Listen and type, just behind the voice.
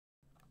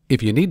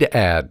If you need to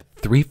add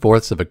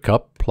 3/4 of a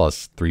cup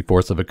plus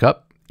 3/4 of a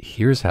cup,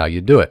 here's how you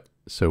do it.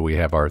 So we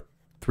have our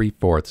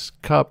 3/4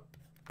 cup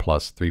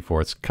plus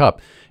 3/4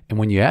 cup. And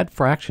when you add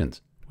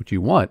fractions, what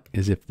you want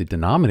is if the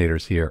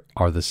denominators here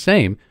are the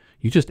same,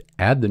 you just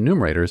add the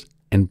numerators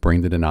and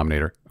bring the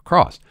denominator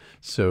across.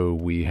 So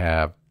we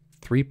have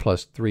 3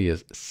 plus 3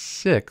 is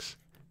 6,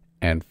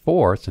 and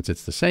 4, since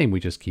it's the same,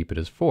 we just keep it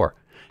as 4.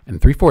 And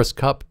 3/4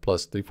 cup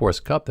plus 3/4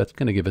 cup, that's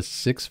going to give us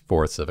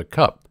 6/4 of a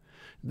cup.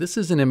 This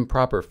is an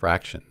improper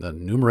fraction. The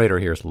numerator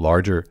here is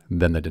larger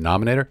than the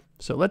denominator,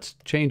 so let's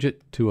change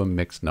it to a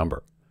mixed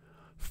number.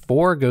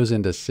 4 goes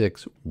into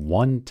 6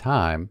 one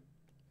time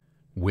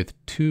with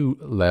 2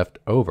 left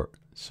over,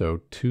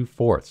 so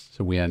 2/4.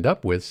 So we end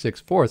up with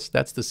 6/4.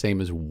 That's the same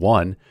as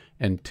 1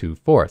 and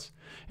 2/4.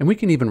 And we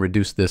can even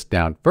reduce this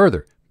down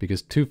further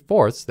because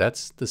 2/4,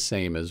 that's the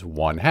same as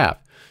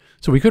 1/2.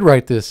 So we could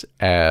write this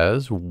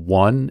as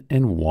 1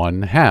 and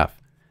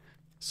 1/2.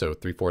 So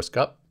 3/4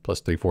 cup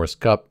plus 3/4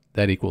 cup,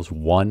 that equals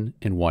 1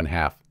 and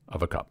 1/2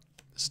 of a cup.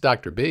 This is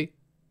Dr. B.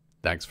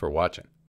 Thanks for watching.